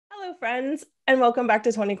Hello, friends, and welcome back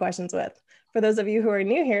to 20 Questions With. For those of you who are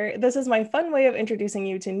new here, this is my fun way of introducing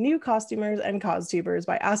you to new costumers and costubers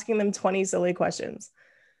by asking them 20 silly questions.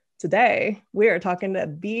 Today, we are talking to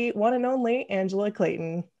the one and only Angela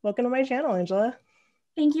Clayton. Welcome to my channel, Angela.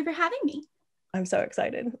 Thank you for having me. I'm so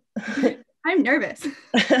excited. I'm nervous.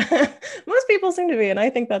 Most people seem to be, and I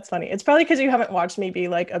think that's funny. It's probably because you haven't watched me be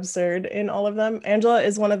like absurd in all of them. Angela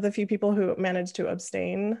is one of the few people who managed to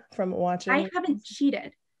abstain from watching. I haven't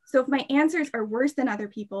cheated. So if my answers are worse than other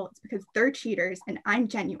people, it's because they're cheaters and I'm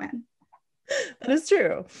genuine. That is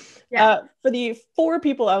true. Yeah. For the 4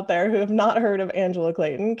 people out there who have not heard of Angela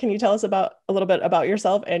Clayton, can you tell us a little bit about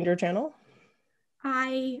yourself and your channel?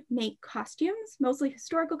 I make costumes, mostly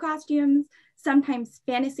historical costumes, sometimes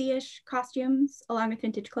fantasy-ish costumes along with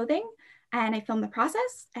vintage clothing. And I film the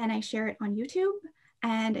process and I share it on YouTube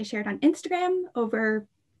and I share it on Instagram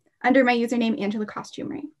under my username, Angela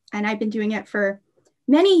Costumery. And I've been doing it for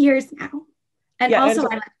many years now. And Yeah, also Angela,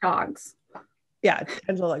 I like dogs. Yeah,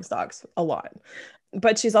 Angela likes dogs a lot.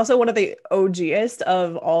 But she's also one of the OGest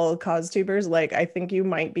of all costubers. Like, I think you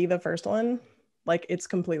might be the first one. Like, it's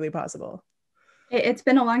completely possible. It's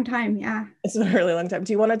been a long time, yeah. It's been a really long time.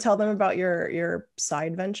 Do you want to tell them about your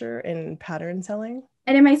side venture in pattern selling?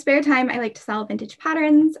 And in my spare time, I like to sell vintage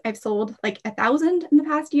patterns. I've sold like 1,000 in the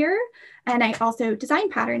past year. And I also design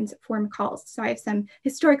patterns for McCall's. So I have some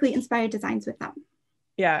historically inspired designs with them.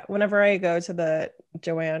 Yeah, whenever I go to the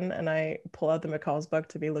Joanne and I pull out the McCall's book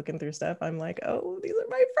to be looking through stuff, I'm like, oh, these are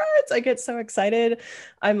my friends. I get so excited.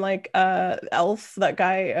 I'm like Elf, that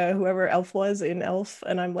guy, whoever Elf was in Elf,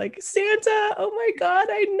 and I'm like, Santa, oh my God,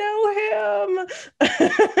 I know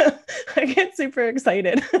him. I get super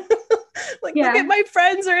excited. Like, Yeah. Look at my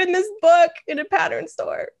friends are in this book in a pattern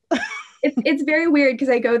store. It's very weird because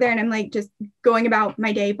I go there and I'm like just going about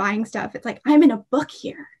my day buying stuff. It's like, I'm in a book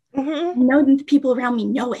here. Mm-hmm. I know the people around me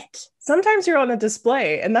know it. Sometimes you're on a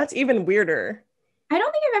display, and that's even weirder. I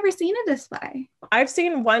don't think I've ever seen a display. I've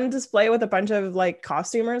seen one display with a bunch of like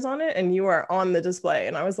costumers on it, and you are on the display.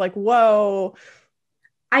 And I was like, whoa.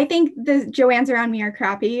 I think the Joannes around me are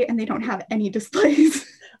crappy and they don't have any displays.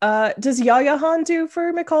 Does Yaya Han do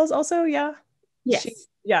for McCall's also? Yeah. Yes.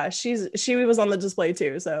 She was on the display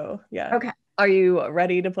too. So yeah. Okay. Are you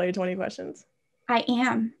ready to play 20 questions? I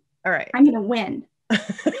am. All right. I'm gonna win.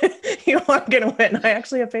 You are gonna win. I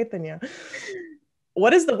actually have faith in you.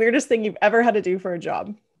 What is the weirdest thing you've ever had to do for a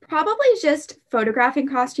job? Probably just photographing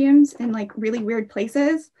costumes in like really weird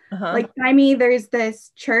places. Uh-huh. Like by me, there's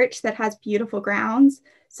this church that has beautiful grounds.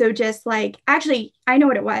 So just like, actually, I know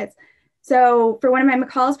what it was. So for one of my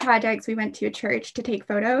McCall's projects, we went to a church to take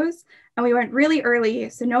photos and we went really early.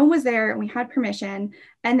 So no one was there and we had permission.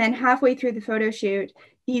 And then halfway through the photo shoot,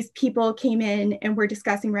 these people came in and were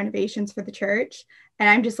discussing renovations for the church. And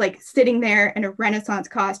I'm just like sitting there in a Renaissance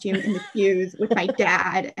costume in the pews with my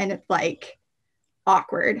dad. And it's like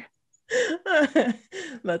awkward.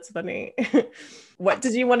 That's funny. What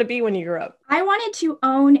did you want to be when you grew up? I wanted to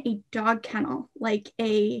own a dog kennel, like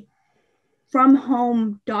a from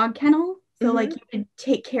home dog kennel. So like you could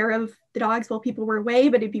take care of the dogs while people were away,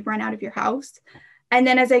 but it'd be run out of your house. And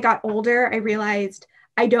then as I got older, I realized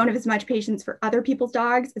I don't have as much patience for other people's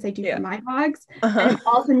dogs as I do for my dogs. And I'm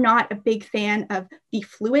also not a big fan of the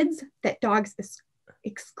fluids that dogs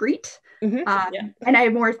excrete. And I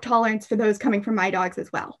have more tolerance for those coming from my dogs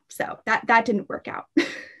as well. So that didn't work out.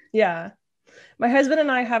 Yeah. My husband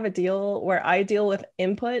and I have a deal where I deal with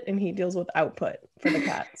input and he deals with output for the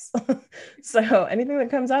cats. So anything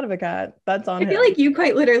that comes out of a cat, that's on him. I feel like you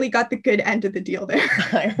quite literally got the good end of the deal there.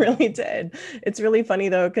 I really did. It's really funny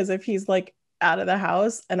though, because if he's like out of the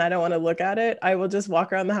house and I don't want to look at it, I will just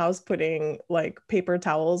walk around the house putting like paper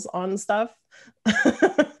towels on stuff.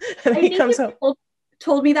 And he comes home.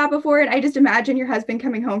 Told me that before, and I just imagine your husband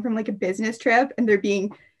coming home from like a business trip and there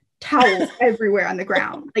being towels everywhere on the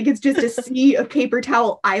ground. Like it's just a sea of paper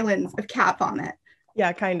towel islands of cat vomit.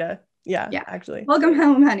 Yeah, kind of. Yeah, actually. Welcome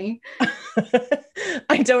home, honey.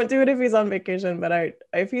 I don't do it if he's on vacation, but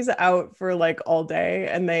if he's out for like all day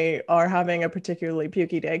and they are having a particularly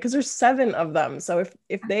pukey day, because there's 7 of them. So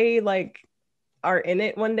if they like are in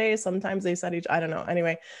it one day, sometimes they set I don't know.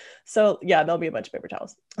 Anyway, so yeah, there'll be a bunch of paper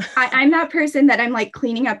towels. I'm that person that I'm like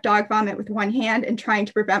cleaning up dog vomit with one hand and trying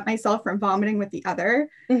to prevent myself from vomiting with the other.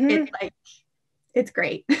 It's like, it's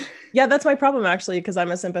great. Yeah, that's my problem actually, because I'm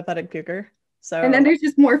a sympathetic puker. So and then there's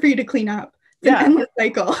just more for you to clean up. It's an endless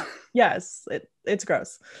cycle. Yes, it's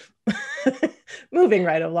gross. Moving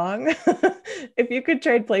right along. If you could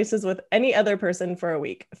trade places with any other person for a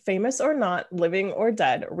week, famous or not, living or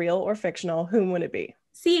dead, real or fictional, whom would it be?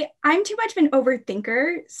 See, I'm too much of an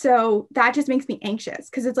overthinker, so that just makes me anxious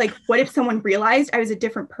because it's like, what if someone realized I was a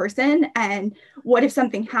different person? And what if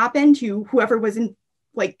something happened to whoever was in,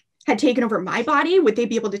 like, had taken over my body? Would they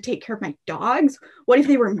be able to take care of my dogs? What if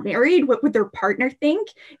they were married? What would their partner think?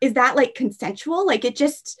 Is that like consensual? Like, it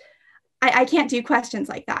just, I can't do questions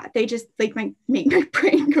like that. They just like make my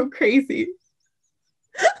brain go crazy.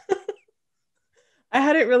 I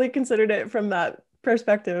hadn't really considered it from that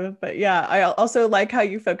perspective, but yeah, I also like how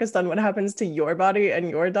you focused on what happens to your body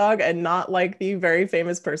and your dog and not like the very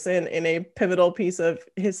famous person in a pivotal piece of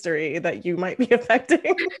history that you might be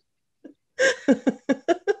affecting.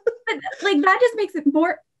 But like that just makes it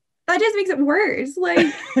more, that just makes it worse.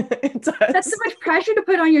 Like It that's so does. much pressure to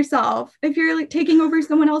put on yourself if you're like taking over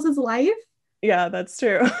someone else's life. Yeah, that's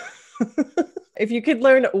true. If you could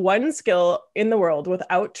learn one skill in the world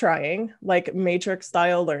without trying, like Matrix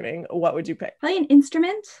style learning, what would you pick? Probably an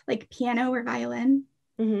instrument like piano or violin.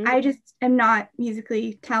 Hmm. I just am not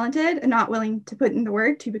musically talented and not willing to put in the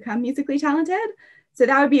work to become musically talented. So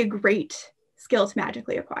that would be a great skill to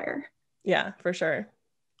magically acquire. Yeah, for sure.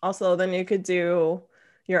 Also, then you could do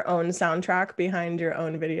your own soundtrack behind your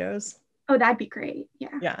own videos. Oh, that'd be great.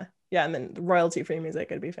 Yeah, Yeah. Yeah. And then royalty-free music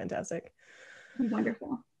would be fantastic.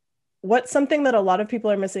 wonderful. What's something that a lot of people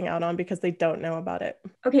are missing out on because they don't know about it?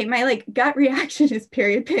 Okay, my like gut reaction is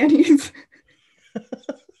period panties.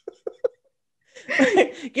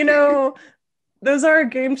 You know, those are a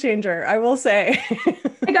game changer, I will say.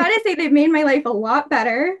 I gotta say, they've made my life a lot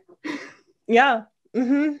better. Yeah.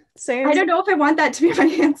 Mm-hmm. Same. I don't know if I want that to be my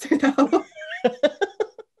answer though.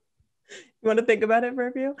 You want to think about it for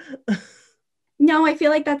a few? No, I feel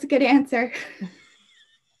like that's a good answer.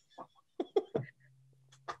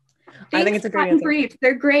 I think Thanks, it's a great cotton answer. briefs.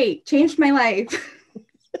 They're great. Changed my life.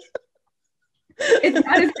 It's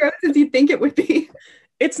not as gross as you'd think it would be.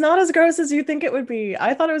 It's not as gross as you think it would be.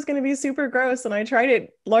 I thought it was going to be super gross, and I tried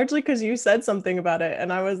it largely because you said something about it,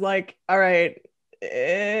 and I was like, all right,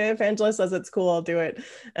 if Angela says it's cool, I'll do it.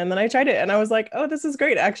 And then I tried it, and I was like, oh, this is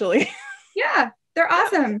great, actually. Yeah, they're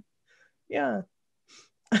awesome. Yeah.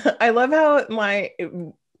 I love how my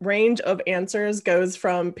range of answers goes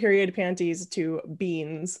from period panties to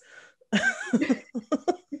beans.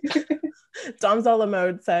 Dom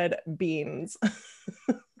Zalamode said beans.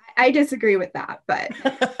 I disagree with that, but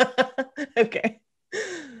Okay.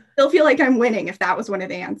 still feel like I'm winning if that was one of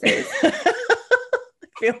the answers. I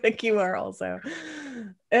feel like you are also.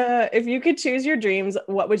 If you could choose your dreams,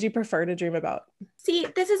 what would you prefer to dream about? See,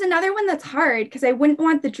 this is another one that's hard because I wouldn't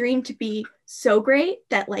want the dream to be so great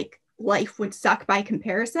that like life would suck by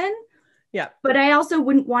comparison, Yeah. but I also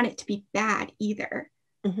wouldn't want it to be bad either.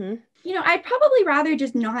 Mm-hmm. You know, I'd probably rather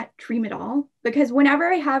just not dream at all because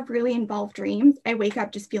whenever I have really involved dreams, I wake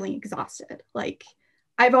up just feeling exhausted. Like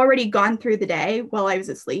I've already gone through the day while I was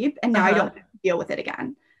asleep and now I don't have to deal with it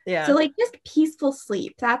again. So Yeah. like just peaceful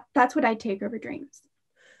sleep. That's what I'd take over dreams.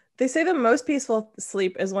 They say the most peaceful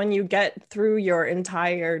sleep is when you get through your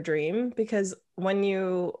entire dream, because when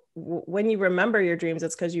you remember your dreams,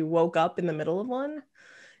 it's because you woke up in the middle of one.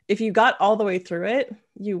 If you got all the way through it,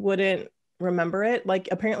 you wouldn't remember it. Like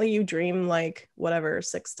apparently you dream like whatever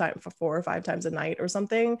 6 times, 4 or 5 times a night or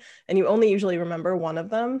something, and you only usually remember one of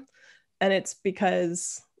them, and it's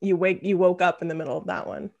because you woke up in the middle of that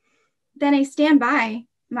one. Then I stand by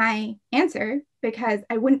my answer because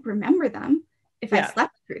I wouldn't remember them if I Yeah.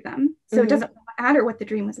 slept through them. So Mhm. it doesn't matter what the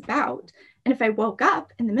dream was about. And if I woke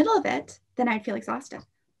up in the middle of it, then I'd feel exhausted.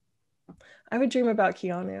 I would dream about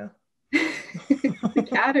Keanu. The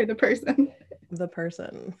cat or the person? The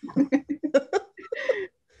person.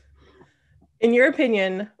 In your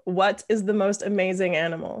opinion, what is the most amazing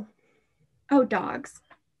animal? Oh, dogs.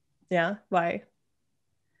 Yeah, why?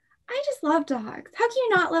 I just love dogs. How can you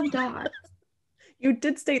not love dogs? You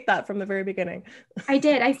did state that from the very beginning. I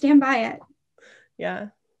did. I stand by it. Yeah.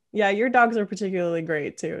 Yeah, your dogs are particularly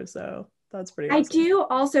great too, so that's pretty I awesome. do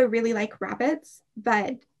also really like rabbits,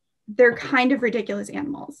 but they're kind of ridiculous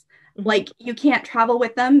animals. Mhm. Like you can't travel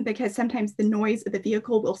with them because sometimes the noise of the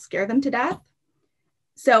vehicle will scare them to death.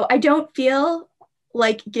 So I don't feel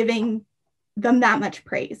like giving them that much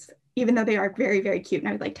praise, even though they are very, very cute and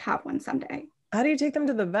I would like to have one someday. How do you take them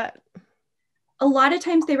to the vet? A lot of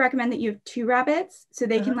times they recommend that you have two rabbits so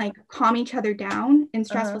they can like calm each other down in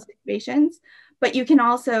stressful situations. But you can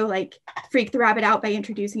also like freak the rabbit out by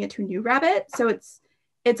introducing it to a new rabbit. So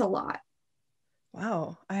it's a lot.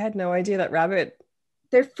 Wow, I had no idea that rabbit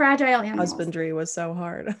They're fragile animals. husbandry was so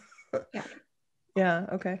hard. Yeah. Yeah,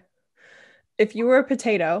 okay. If you were a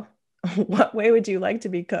potato, what way would you like to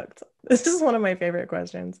be cooked? This is one of my favorite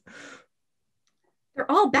questions. They're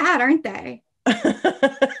all bad, aren't they?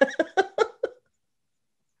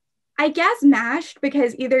 I guess mashed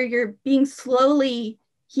because either you're being slowly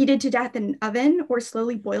heated to death in an oven or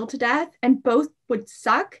slowly boiled to death, and both would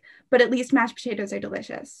suck, but at least mashed potatoes are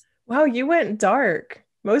delicious. Wow, you went dark.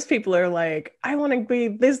 Most people are like, I want to be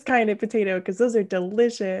this kind of potato because those are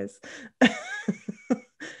delicious.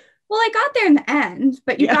 Well, I got there in the end,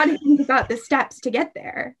 but you Yeah. got to think about the steps to get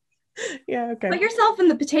there. Yeah, okay. Put yourself in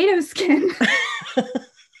the potato skin.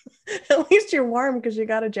 At least you're warm because you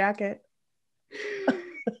got a jacket.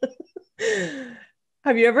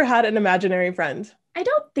 Have you ever had an imaginary friend? I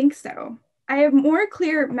don't think so. I have more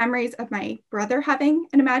clear memories of my brother having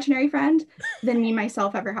an imaginary friend than me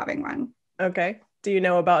myself ever having one. Okay. Do you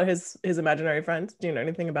know about his imaginary friend? Do you know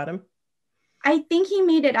anything about him? I think he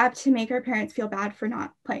made it up to make our parents feel bad for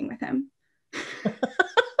not playing with him.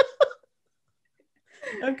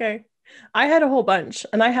 Okay. I had a whole bunch,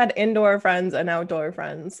 and I had indoor friends and outdoor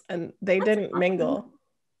friends, and they That's didn't awesome. mingle.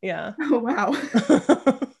 Yeah. Oh, wow.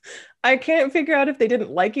 I can't figure out if they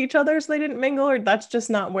didn't like each other, so they didn't mingle, or that's just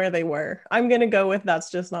not where they were. I'm gonna go with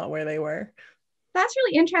that's just not where they were. That's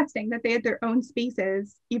really interesting that they had their own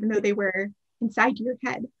spaces, even though they were inside your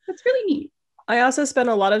head. That's really neat. I also spent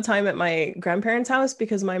a lot of time at my grandparents' house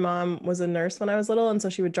because my mom was a nurse when I was little. And so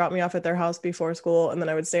she would drop me off at their house before school. And then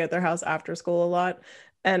I would stay at their house after school a lot.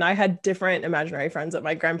 And I had different imaginary friends at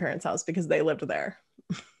my grandparents' house because they lived there.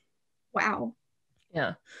 Wow.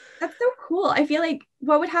 Yeah. That's so cool. I feel like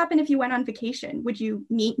what would happen if you went on vacation? Would you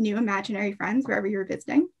meet new imaginary friends wherever you were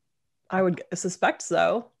visiting? I would suspect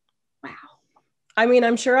so. Wow. I mean,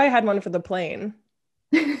 I'm sure I had one for the plane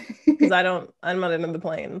because I'm not into the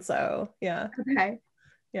plane. So yeah. Okay.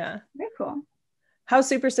 Yeah. Very cool. How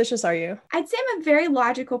superstitious are you? I'd say I'm a very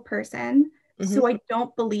logical person, Mhm. so I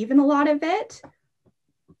don't believe in a lot of it.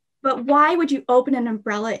 But why would you open an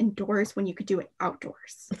umbrella indoors when you could do it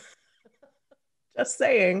outdoors? Just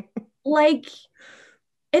saying. Like,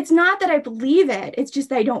 it's not that I believe it, it's just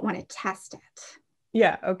that I don't want to test it.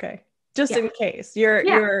 Yeah. Okay. Just Yeah. in case. You're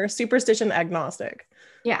Yeah. you're superstition agnostic.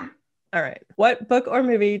 Yeah. All right. What book or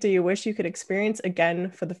movie do you wish you could experience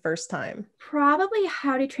again for the first time? Probably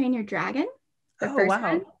How to Train Your Dragon, the Oh, first one,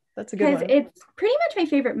 wow. That's a good because one. it's pretty much my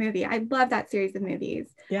favorite movie. I love that series of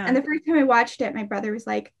movies. And Yeah. the first time I watched it, my brother was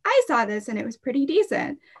like, I saw this and it was pretty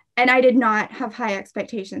decent. And I did not have high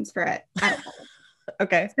expectations for it at all.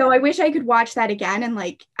 Okay. So I wish I could watch that again and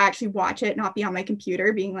like actually watch it, not be on my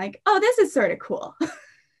computer being like, oh, this is sort of cool.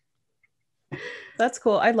 That's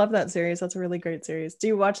cool. I love that series. That's a really great series. Do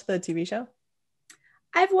you watch the TV show?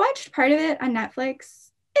 I've watched part of it on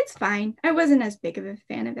Netflix. It's fine. I wasn't as big of a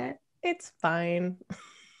fan of it. It's fine.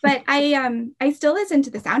 But I still listen to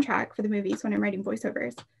the soundtrack for the movies when I'm writing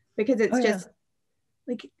voiceovers because Oh, it's yeah. just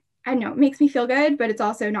like I don't know, it makes me feel good, but it's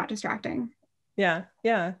also not distracting. Yeah.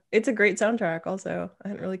 Yeah. It's a great soundtrack also. I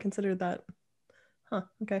hadn't really considered that. Huh.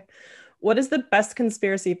 Okay. What is the best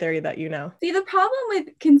conspiracy theory that you know? See, the problem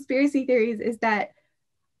with conspiracy theories is that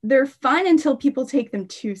they're fun until people take them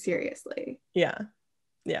too seriously. Yeah.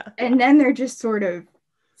 Yeah. And then they're just sort of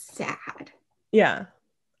sad. Yeah.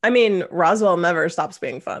 I mean, Roswell never stops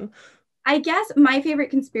being fun. I guess my favorite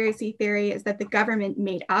conspiracy theory is that the government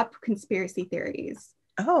made up conspiracy theories,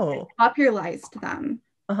 Oh. popularized them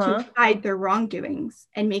to Uh-huh. hide their wrongdoings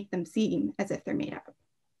and make them seem as if they're made up.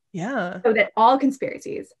 Yeah. So that all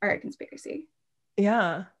conspiracies are a conspiracy.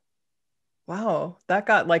 Yeah. Wow. That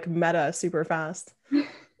got like meta super fast.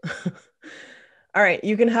 All right,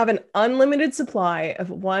 you can have an unlimited supply of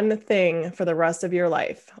one thing for the rest of your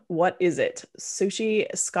life. What is it?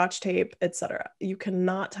 Sushi, scotch tape, etc. You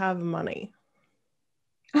cannot have money.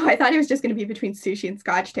 Oh, I thought it was just going to be between sushi and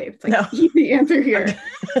scotch tape. It's like No. easy answer here.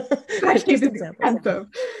 Scotch tape Just is examples. expensive.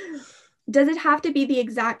 Does it have to be the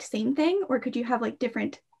exact same thing, or could you have like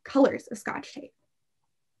different colors of scotch tape?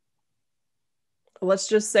 Let's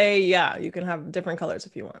just say, yeah, you can have different colors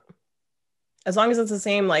if you want. As long as it's the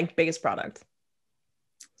same like base product.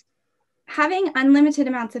 Having unlimited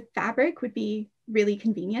amounts of fabric would be really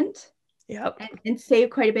convenient Yep. and save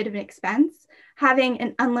quite a bit of an expense. Having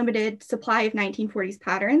an unlimited supply of 1940s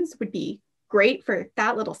patterns would be great for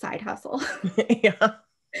that little side hustle Yeah.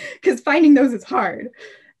 because finding those is hard.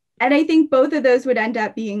 And I think both of those would end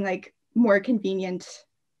up being like more convenient.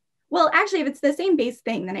 Well, actually, if it's the same base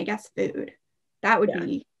thing, then I guess food. That would Yeah.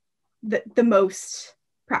 be the most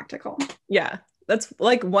practical. Yeah. That's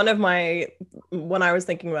like one of my, when I was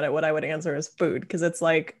thinking about it, what I would answer is food, because it's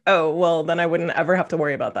like, oh, well, then I wouldn't ever have to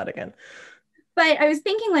worry about that again. But I was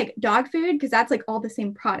thinking like dog food because that's like all the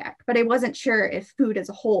same product, but I wasn't sure if food as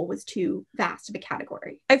a whole was too vast of a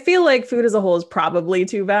category. I feel like food as a whole is probably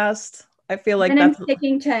too vast. I feel like Then I'm that's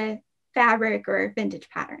sticking to fabric or vintage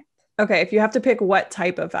pattern. okay. If you have to pick what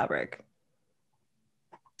type of fabric,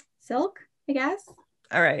 Silk, I guess.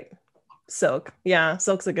 All right. Silk. Yeah,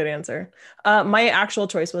 silk's a good answer. My actual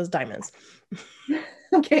choice was diamonds.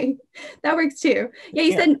 Okay, that works too. Yeah,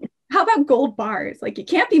 you Yeah. said, how about gold bars? Like, it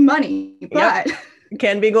can't be money, Yep. but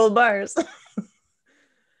Can be gold bars.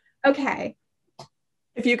 okay.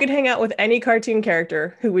 If you could hang out with any cartoon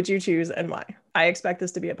character, who would you choose and why? I expect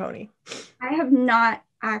this to be a pony. I have not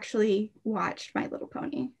actually watched My Little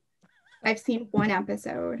Pony. I've seen one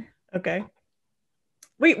episode. Okay.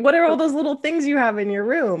 Wait, what are all those little things you have in your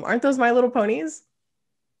room? Aren't those My Little Ponies?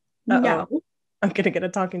 Uh-oh. No, I'm gonna get a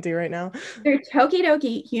talking to right now. they're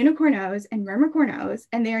Tokidoki, Unicornos, and Mermicornos,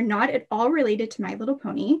 and they are not at all related to My Little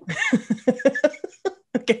Pony.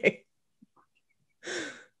 Okay.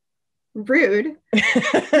 Rude.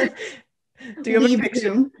 Do you have a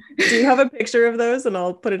picture? Do you have a picture of those? And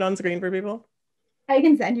I'll put it on screen for people. I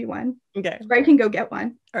can send you one. Okay. Or I can go get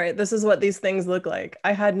one. All right. This is what these things look like.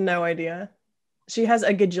 I had no idea. She has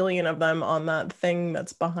a gajillion of them on that thing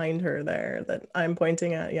that's behind her there that I'm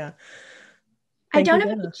pointing at. Yeah. I don't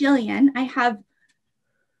have a gajillion. I have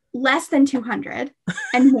less than 200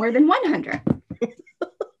 and more than 100.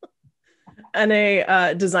 And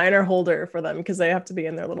a designer holder for them because they have to be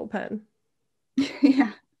in their little pen.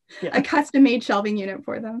 Yeah. A custom made shelving unit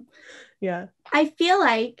for them. Yeah. I feel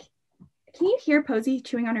like, can you hear Posey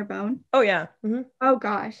chewing on her bone? Oh, yeah. Mm-hmm. Oh,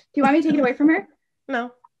 gosh. Do you want me to take it away from her?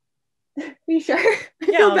 No. Are you sure? I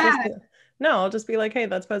Yeah, feel bad. I'll just be like, hey,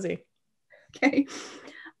 that's Posey. Okay.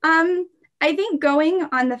 I think going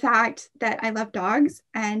on the fact that I love dogs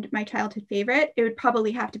and my childhood favorite, it would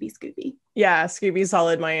probably have to be Scooby. Yeah, Scooby's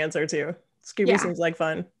solid my answer too. Scooby seems like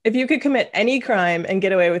fun. If you could commit any crime and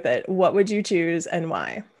get away with it, what would you choose and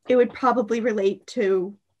why? It would probably relate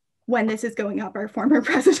to when this is going up, our former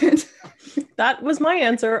president. That was my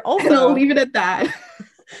answer also. And I'll leave it at that.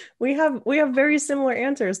 We have very similar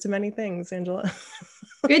answers to many things, Angela.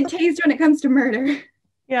 Good taste when it comes to murder.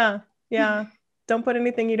 Yeah. Don't put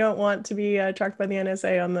anything you don't want to be tracked by the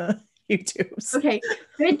NSA on the YouTubes. Okay.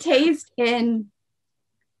 Good taste in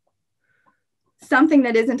something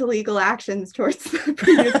that isn't illegal actions towards the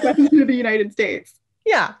previous president of the United States.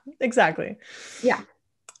 Yeah, exactly. Yeah.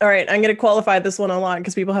 All right, I'm going to qualify this one a lot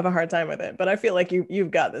because people have a hard time with it, but I feel like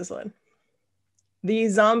you've got this one. The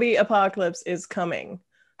zombie apocalypse is coming.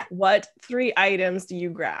 What 3 items do you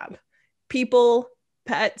grab? People,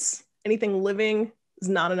 pets, anything living is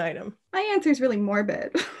not an item. My answer is really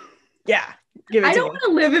morbid. Yeah, give it to me. I don't want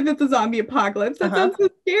to live if it's a zombie apocalypse. That sounds so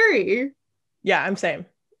scary. Yeah, I'm same.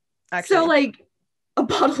 Actually. So like a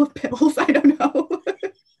bottle of pills, I don't know.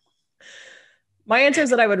 My answer is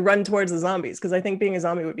that I would run towards the zombies because I think being a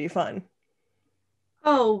zombie would be fun.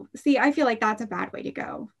 Oh, see, I feel like that's a bad way to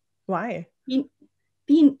go. Why?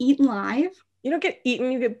 Being eaten live? You don't get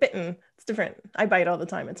eaten, you get bitten. It's different. I bite all the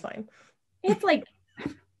time. It's fine. It's like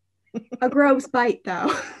a gross bite,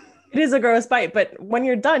 though. It is a gross bite, but when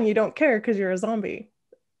you're done, you don't care because you're a zombie.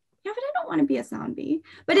 Yeah, but I don't want to be a zombie.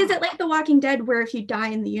 But is it like The Walking Dead where if you die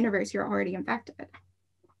in the universe, you're already infected?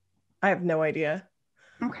 I have no idea.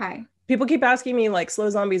 Okay. People keep asking me like slow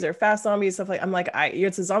zombies or fast zombies, stuff like I'm like,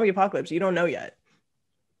 it's a zombie apocalypse. You don't know yet.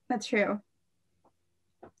 That's true.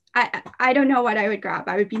 I don't know what I would grab.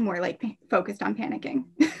 I would be more like focused on panicking.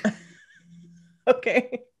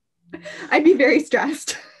 Okay. I'd be very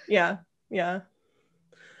stressed. Yeah.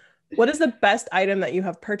 What is the best item that you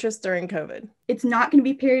have purchased during COVID? It's not going to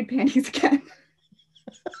be period panties again.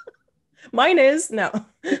 Mine is no.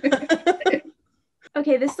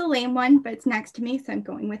 Okay, this is a lame one, but it's next to me, so I'm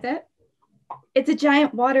going with it. It's a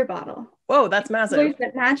giant water bottle. Whoa, that's massive.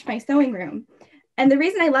 That match my sewing room. And the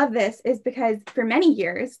reason I love this is because for many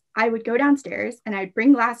years, I would go downstairs and I'd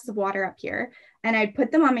bring glasses of water up here and I'd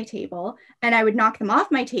put them on my table and I would knock them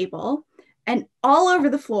off my table and all over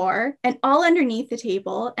the floor and all underneath the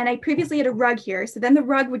table. And I previously had a rug here. So then the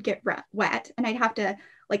rug would get wet and I'd have to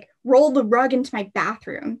like roll the rug into my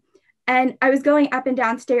bathroom. And I was going up and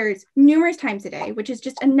downstairs numerous times a day, which is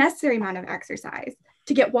just a necessary amount of exercise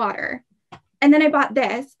to get water. And then I bought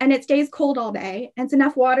this and it stays cold all day and it's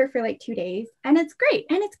enough water for like 2 days and it's great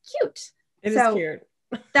and it's cute. It is cute.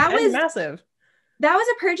 That was massive. That was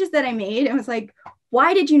a purchase that I made and was like,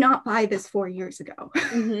 why did you not buy this 4 years ago?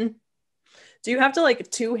 Mm-hmm. Do you have to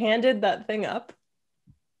like two-handed that thing up?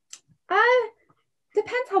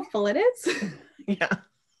 Depends how full it is. Yeah.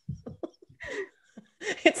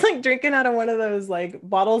 It's like drinking out of one of those like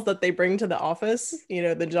bottles that they bring to the office, you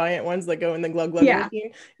know, the giant ones that go in the glug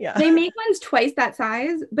machine. Yeah. They make ones twice that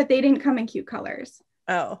size, but they didn't come in cute colors.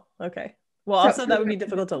 Oh, okay. Well, also that would be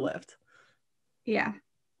difficult to lift. Yeah.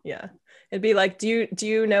 Yeah. It'd be like, do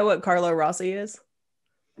you know what Carlo Rossi is?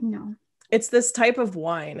 No. It's this type of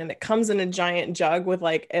wine, and it comes in a giant jug with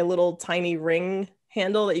like a little tiny ring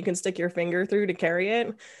handle that you can stick your finger through to carry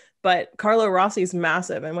it. But Carlo Rossi's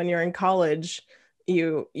massive, and when you're in college,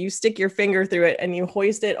 you stick your finger through it and you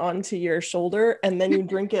hoist it onto your shoulder, and then you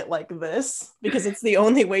drink it like this because it's the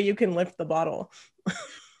only way you can lift the bottle.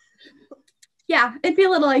 Yeah, it'd be a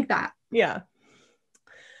little like that. Yeah.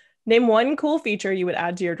 Name one cool feature you would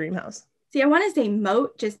add to your dream house. See, I want to say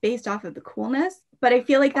moat just based off of the coolness, but I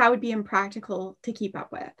feel like that would be impractical to keep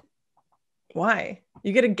up with. Why?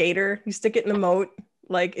 You get a gator, you stick it in the moat,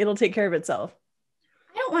 like it'll take care of itself.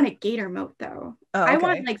 I don't want a gator moat though. Oh, okay. I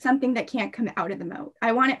want like something that can't come out of the moat.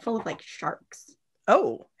 I want it full of like sharks.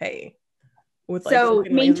 Oh, hey. With, like, so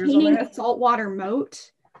maintaining a saltwater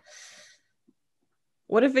moat.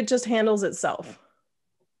 What if it just handles itself?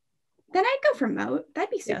 Then I'd go for moat. That'd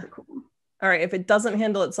be super cool. All right. If it doesn't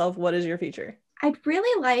handle itself, what is your feature? I'd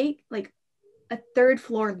really like a third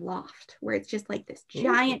floor loft where it's just like this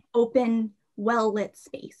giant open, well-lit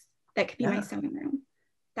space that could be my sewing room.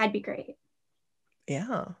 That'd be great.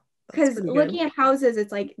 Yeah. Because looking at houses,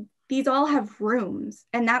 it's like these all have rooms,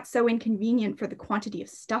 and that's so inconvenient for the quantity of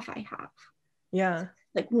stuff I have. Yeah.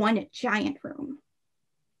 Like one giant room.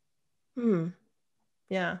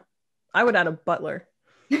 Yeah. I would add a butler.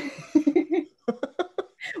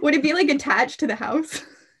 Would it be like attached to the house?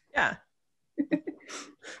 Yeah.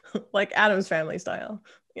 Like Addams Family style.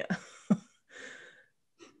 Yeah.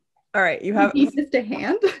 All right. You have just a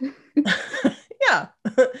hand. Yeah.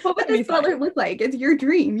 What would this butler look like? It's your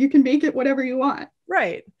dream. You can make it whatever you want.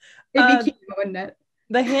 Right. It'd be cute, wouldn't it?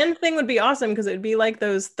 The hand thing would be awesome because it'd be like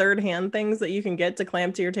those third hand things that you can get to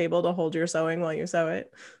clamp to your table to hold your sewing while you sew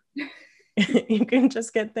it. You can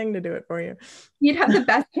just get Thing to do it for you. You'd have the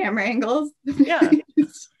best camera angles. Yeah.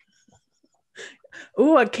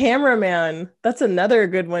 Ooh, a cameraman. That's another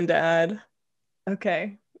good one to add.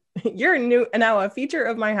 Okay. You're now a feature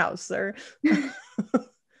of my house, sir.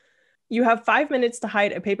 You have 5 minutes to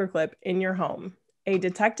hide a paperclip in your home. A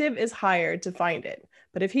detective is hired to find it,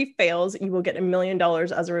 but if he fails, you will get $1 million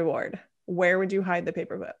as a reward. Where would you hide the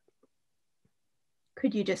paperclip?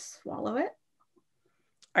 Could you just swallow it?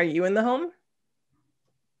 Are you in the home?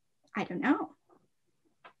 I don't know.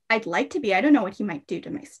 I'd like to be. I don't know what he might do to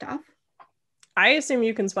my stuff. I assume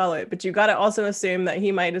you can swallow it, but you got to also assume that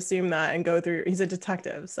he might assume that and go through. He's a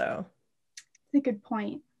detective, so. That's a good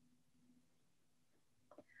point.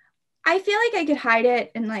 I feel like I could hide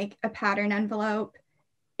it in like a pattern envelope,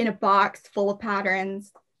 in a box full of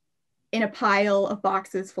patterns, in a pile of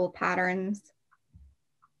boxes full of patterns.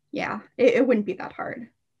 Yeah, it wouldn't be that hard.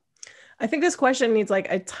 I think this question needs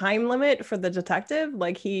like a time limit for the detective.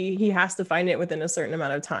 Like he has to find it within a certain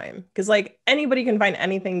amount of time. Because like anybody can find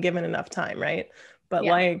anything given enough time, right? But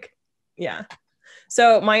yeah.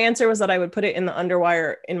 So my answer was that I would put it in the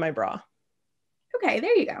underwire in my bra. Okay,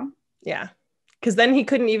 there you go. Yeah. Because then he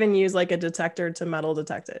couldn't even use like a detector to metal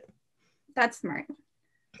detect it. That's smart.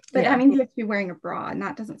 But I mean, you have to be wearing a bra, and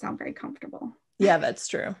that doesn't sound very comfortable. Yeah, that's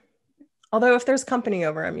true. Although if there's company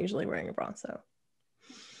over, I'm usually wearing a bra, so.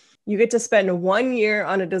 You get to spend 1 year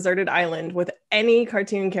on a deserted island with any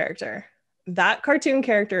cartoon character. That cartoon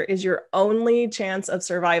character is your only chance of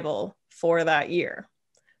survival for that year.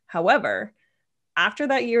 However, after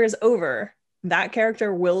that year is over, that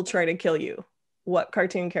character will try to kill you. What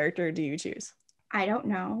cartoon character do you choose? I don't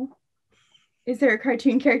know. Is there a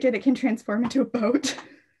cartoon character that can transform into a boat?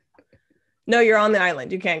 No, you're on the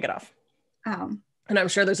island. You can't get off. And I'm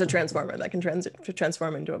sure there's a transformer that can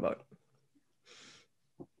transform into a boat.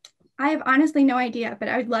 I have honestly no idea, but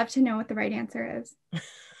I would love to know what the right answer is.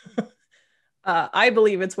 I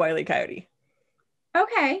believe it's Wile E. Coyote.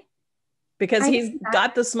 Okay. Because he's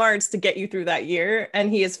got the smarts to get you through that year, and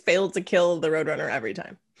he has failed to kill the Roadrunner every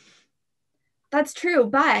time. That's true,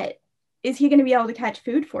 but is he going to be able to catch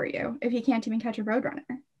food for you if he can't even catch a Roadrunner?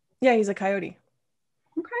 Yeah, he's a coyote.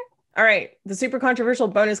 Okay. All right. The super controversial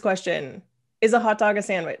bonus question. Is a hot dog a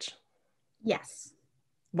sandwich? Yes.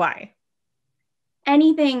 Why?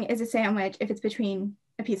 Anything is a sandwich if it's between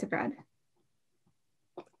a piece of bread.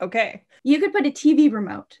 Okay. You could put a TV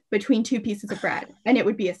remote between two pieces of bread and it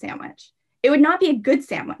would be a sandwich. It would not be a good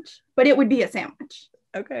sandwich, but it would be a sandwich.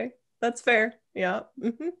 Okay. That's fair. Yeah.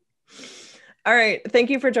 Mm-hmm. All right.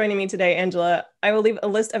 Thank you for joining me today, Angela. I will leave a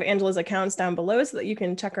list of Angela's accounts down below so that you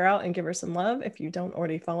can check her out and give her some love if you don't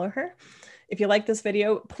already follow her. If you like this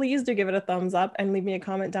video, please do give it a thumbs up and leave me a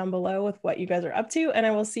comment down below with what you guys are up to, and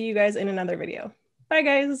I will see you guys in another video. Bye,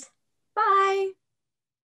 guys. Bye.